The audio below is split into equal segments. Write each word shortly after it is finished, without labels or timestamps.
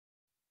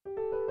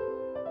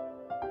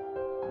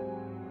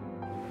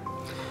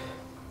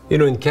You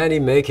know, in candy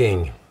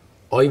making,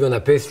 or even a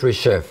pastry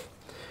chef,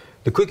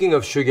 the cooking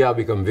of sugar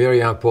becomes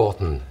very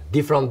important.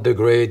 Different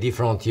degree,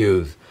 different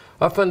use.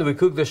 Often we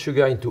cook the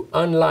sugar into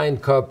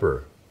unlined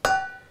copper.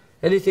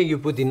 Anything you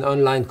put in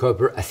unlined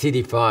copper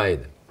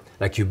acidified,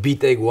 like you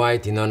beat egg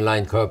white in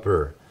unlined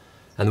copper.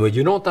 And when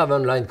you don't have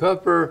unlined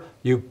copper,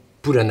 you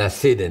put an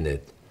acid in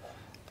it.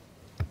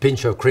 A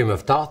pinch of cream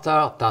of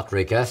tartar,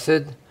 tartaric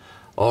acid,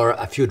 or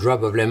a few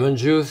drops of lemon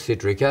juice,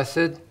 citric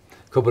acid,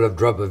 a couple of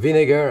drops of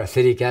vinegar,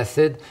 acetic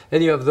acid.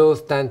 Any of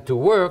those tend to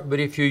work, but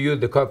if you use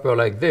the copper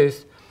like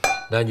this,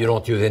 then you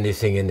don't use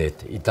anything in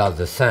it. It has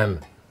the same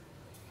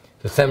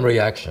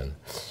reaction.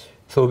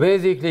 So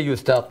basically you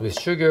start with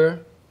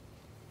sugar,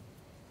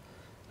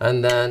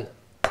 and then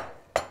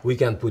we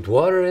can put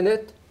water in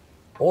it,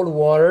 all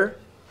water,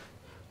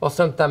 or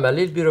sometimes a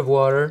little bit of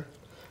water,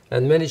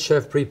 and many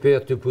chefs prepare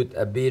to put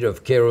a bit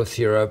of Karo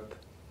syrup,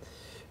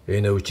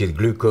 you know, which is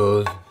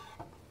glucose,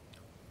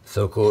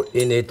 so-called,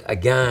 in it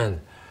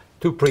again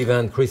to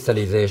prevent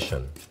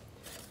crystallization.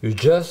 You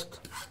just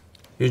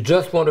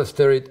want to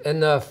stir it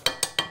enough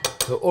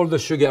so all the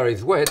sugar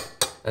is wet,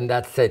 and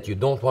that's it. You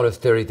don't want to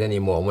stir it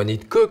anymore. When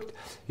it's cooked,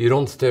 you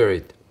don't stir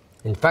it.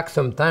 In fact,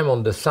 sometimes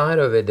on the side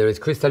of it there is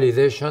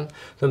crystallization.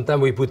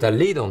 Sometimes we put a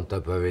lid on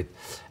top of it,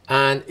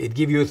 and it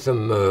gives you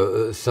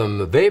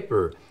some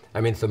vapor,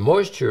 some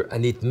moisture,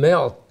 and it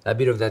melts a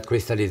bit of that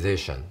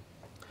crystallization.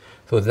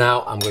 So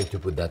now I'm going to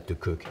put that to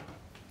cook.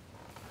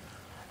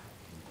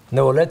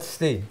 Now let's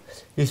see.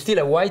 It's still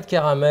a white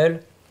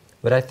caramel,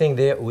 but I think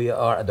there we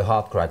are at the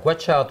hard crack.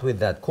 Watch out with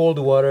that. Cold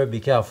water, be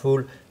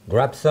careful.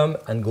 Grab some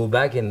and go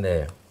back in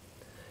there.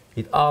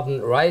 It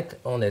hardened right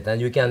on it,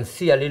 and you can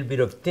see a little bit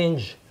of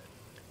tinge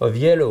of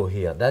yellow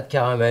here. That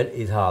caramel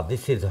is hard.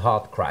 This is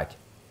hard crack.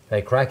 If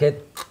I crack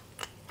it,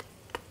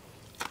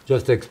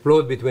 just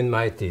explode between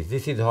my teeth.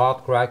 This is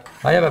hard crack.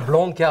 I have a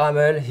blonde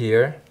caramel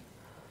here,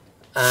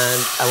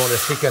 and I want to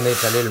thicken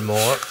it a little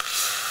more.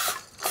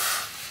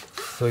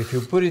 So if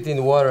you put it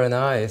in water and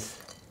ice,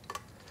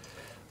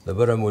 the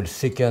bottom will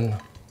thicken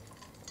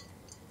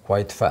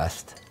quite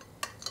fast.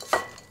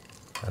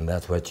 And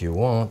that's what you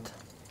want.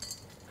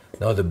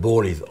 Now the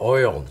bowl is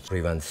oiled to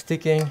prevent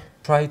sticking.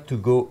 Try to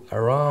go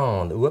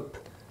around. Whoop.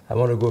 I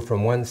want to go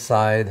from one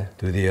side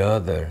to the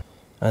other.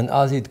 And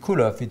as it cools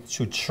off, it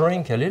should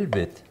shrink a little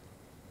bit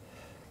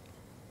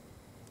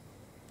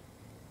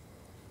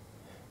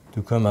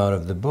to come out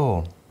of the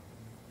bowl.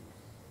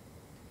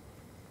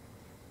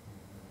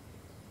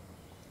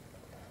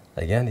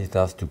 Again, it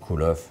has to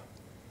cool off.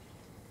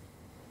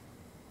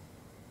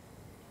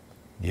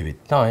 Give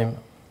it time.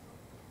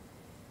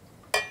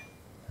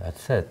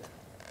 That's it.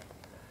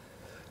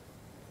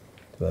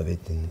 To have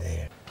it in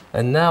there.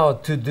 And now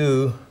to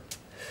do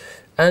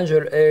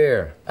angel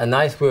hair. A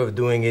nice way of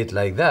doing it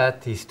like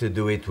that is to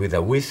do it with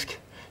a whisk.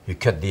 You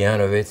cut the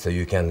end of it so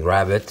you can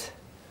grab it.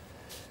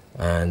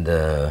 And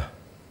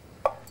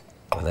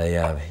what I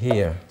have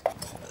here.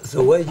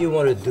 So what you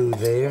want to do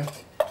there,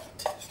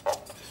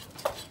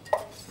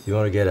 you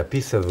want to get a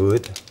piece of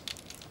wood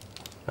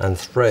and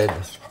spread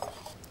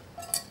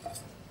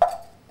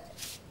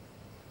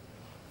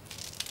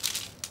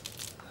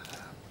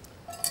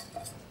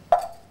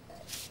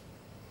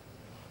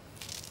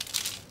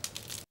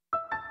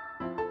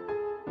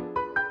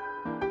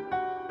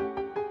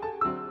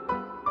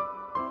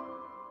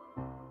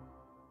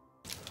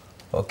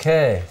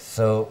Okay,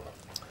 so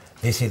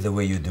this is the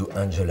way you do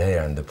angel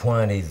hair, and the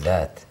point is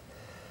that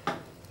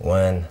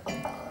when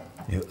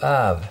you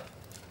have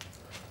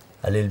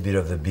a little bit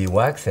of the bee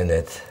wax in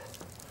it,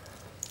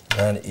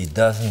 then it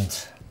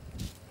doesn't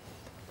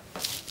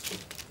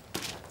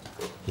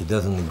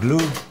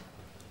glue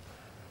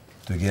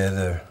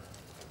together.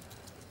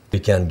 You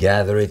can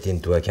gather it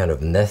into a kind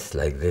of nest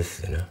like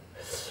this, you know,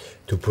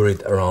 to put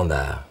it around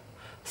a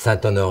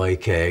Saint-Honoré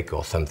cake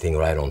or something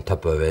right on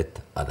top of it,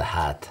 as a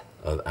hat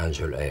of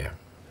angel hair.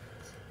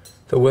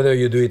 So whether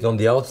you do it on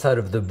the outside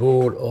of the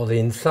bowl or the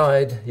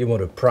inside, you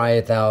want to pry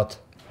it out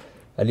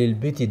a little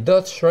bit. It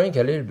does shrink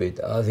a little bit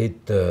as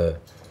it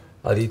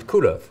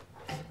cools off.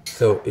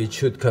 So it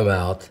should come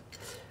out,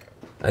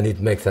 and it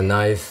makes a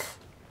nice,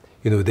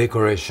 you know,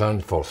 decoration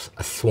for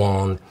a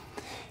swan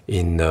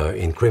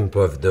in cream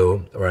puff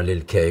dough or a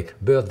little cake.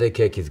 Birthday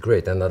cake is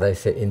great, and as I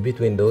say, in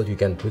between those you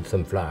can put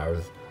some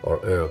flowers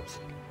or herbs.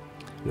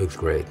 Looks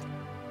great.